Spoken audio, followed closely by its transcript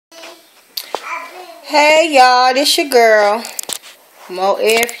Hey y'all, this your girl, Mo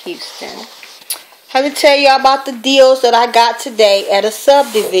F. Houston. Have to tell y'all about the deals that I got today at a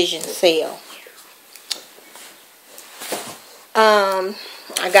subdivision sale. I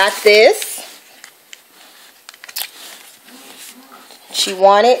got this. She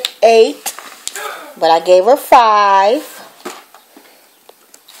wanted 8, but I gave her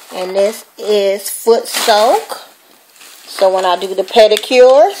 5. And this is foot soak. So when I do the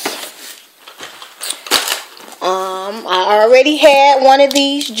pedicures, I already had one of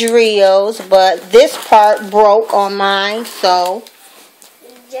these drills, but this part broke on mine, so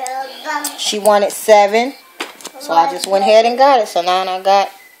she wanted 7. So I just went ahead and got it. So now I got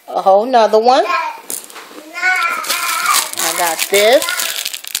a whole nother one. I got this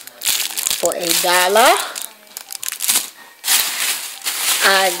for $1.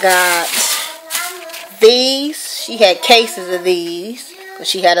 I got these. She had cases of these because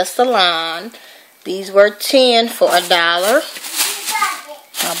she had a salon. These were 10 for $1.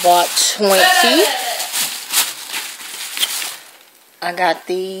 I bought 20. I got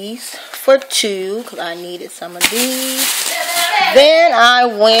these for 2 because I needed some of these. Then I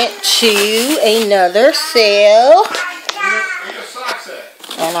went to another sale.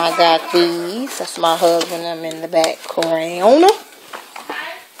 And I got these. That's my husband. I'm in the background.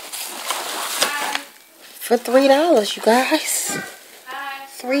 For $3, you guys.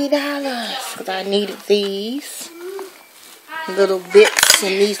 $3 because I needed these little bits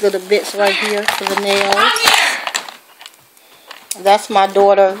and these little bits right here for the nails. That's my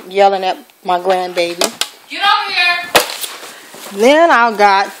daughter yelling at my grandbaby. Get over here. Then I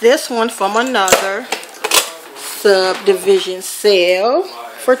got this one from another subdivision sale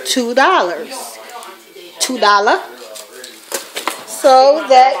for $2. $2. So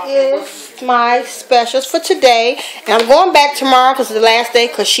that is my specials for today, and I'm going back tomorrow because it's the last day,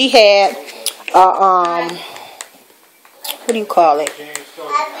 because she had what do you call it,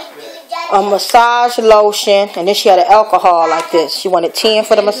 a massage lotion, and then she had an alcohol like this. She wanted 10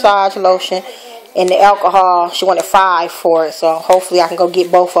 for the massage lotion, and the alcohol she wanted 5 for it. So hopefully I can go get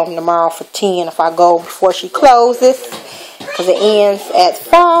both of them tomorrow for 10 if I go before she closes, because it ends at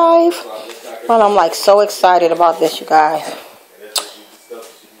 5. But I'm like so excited about this, you guys.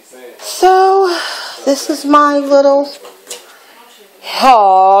 So, this is my little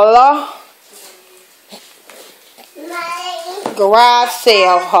haul. Garage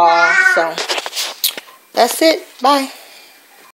sale haul. So, that's it. Bye.